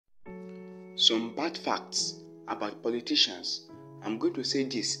Some bad facts about politicians. I'm going to say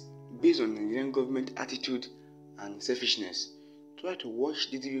this based on the Nigerian government attitude and selfishness. Try to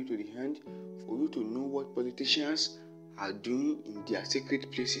watch this video to the end for you to know what politicians are doing in their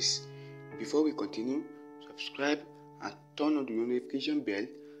secret places. Before we continue, subscribe and turn on the notification bell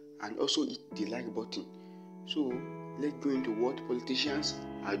and also hit the like button. So let's go into what politicians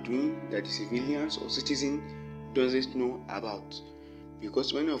are doing that the civilians or citizens doesn't know about.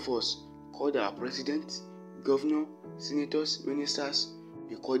 Because many of us call our president, governor, senators, ministers,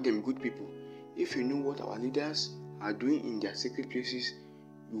 we call them good people. If you know what our leaders are doing in their secret places,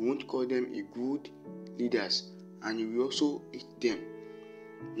 you won't call them a good leaders and you will also hate them.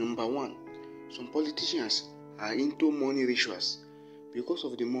 Number 1, some politicians are into money rituals. Because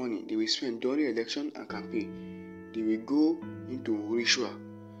of the money they will spend during election and campaign, they will go into ritual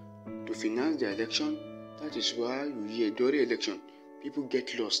to finance the election. That is why you hear during election, people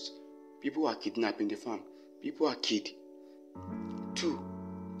get lost, people are kidnapped in the farm, people are killed. 2,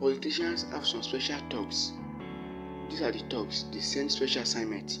 politicians have some special thugs. These are the thugs, they send special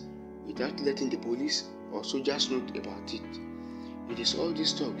assignments without letting the police or soldiers know about it. It is all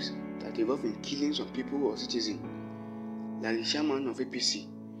these thugs that involve in killing some people or citizens, like the chairman of APC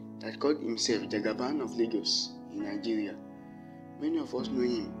that called himself Jagaban of Lagos in Nigeria. Many of us know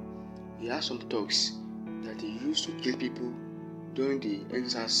him. He has some thugs that he used to kill people during the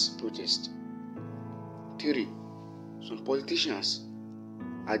NSAS protest. 3, some politicians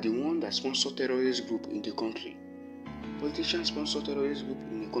are the ones that sponsor terrorist group in the country. Politicians sponsor terrorist group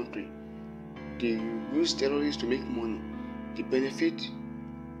in the country. They use terrorists to make money. They benefit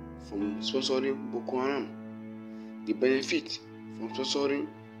from sponsoring Boko Haram. They benefit from sponsoring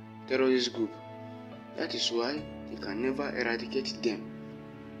terrorist group. That is why they can never eradicate them.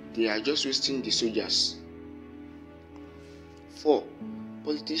 They are just wasting the soldiers. 4,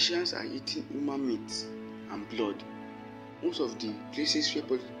 politicians are eating human meat and blood. Most of the places where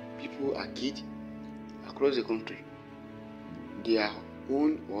people are killed across the country, they are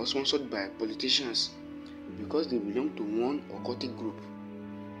owned or sponsored by politicians because they belong to one occultic group.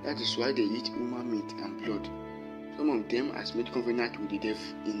 That is why they eat human meat and blood. Some of them has made covenant with the devil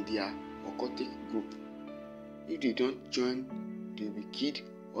in their occultic group. If they don't join, they will be killed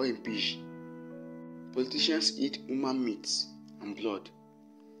or impeached. Politicians eat human meat and blood.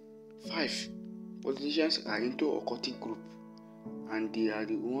 5, politicians are into occultic group and they are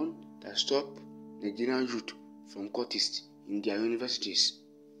the one that stop Nigerian youth from cultists in their universities.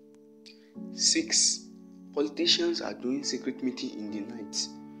 6, politicians are doing secret meeting in the night,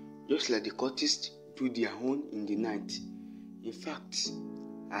 just like the cultists do their own in the night. In fact,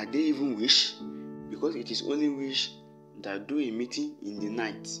 are they even wish? Because it is only wish that do a meeting in the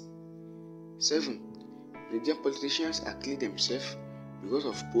night. 7, Nigerian politicians are killing themselves because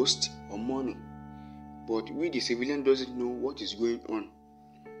of post or money, but we the civilian doesn't know what is going on.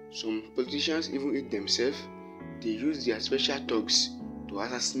 Some politicians even eat themselves. They use their special thugs to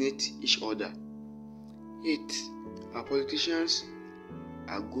assassinate each other. 8, our politicians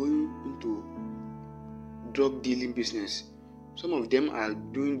are going into drug dealing business. Some of them are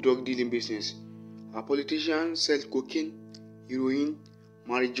doing drug dealing business. Our politicians sell cocaine, heroin,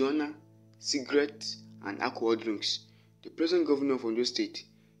 marijuana, cigarettes, and alcohol drinks. The present governor of Ondo State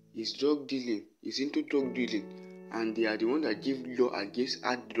is into drug dealing, and they are the ones that give law against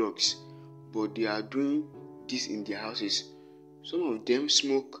hard drugs, but they are doing this in their houses. Some of them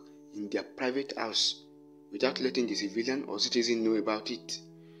smoke in their private house without letting the civilian or citizen know about it.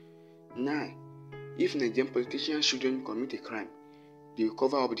 9, if Nigerian politicians' children commit a crime, they will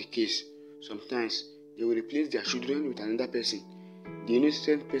cover up the case. Sometimes they will replace their children with another person. The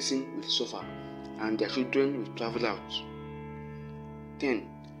innocent person will suffer and their children will travel out. 10,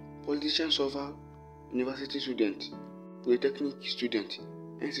 politicians suffer university students, polytechnic students,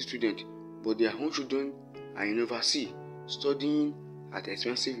 NC students, but their own children are in overseas studying at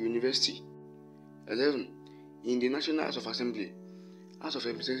expensive university. 11, in the National House of Assembly, House of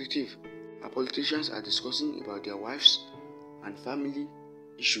Representatives, our politicians are discussing about their wives and family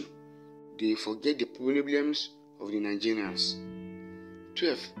issue. They forget the problems of the Nigerians.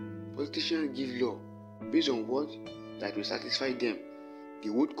 12, politicians give law based on what that will satisfy them. They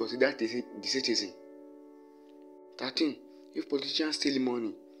would consider the citizen. 13, if politicians steal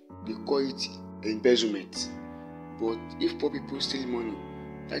money, they call it embezzlement. But if poor people steal money,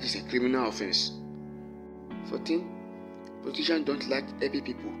 that is a criminal offense. 14, politicians don't like helping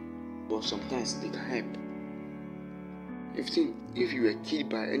people, but sometimes they can help. 15, if you were killed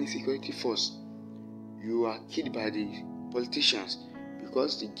by any security force, you are killed by the politicians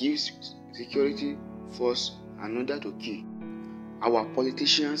because they give security force another to kill. Our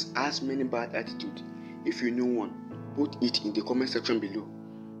politicians has many bad attitudes. If you know one, put it in the comment section below.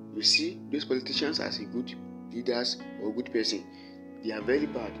 You see those politicians as a good leaders or good person. They are very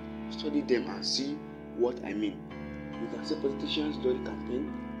bad. Study them and see what I mean. You can say politicians do the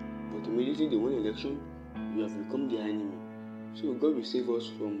campaign, but immediately they win election, you have become their enemy. So God will save us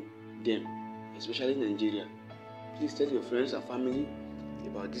from them, especially Nigeria. Please tell your friends and family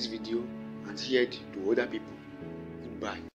about this video and share it to other people. Goodbye.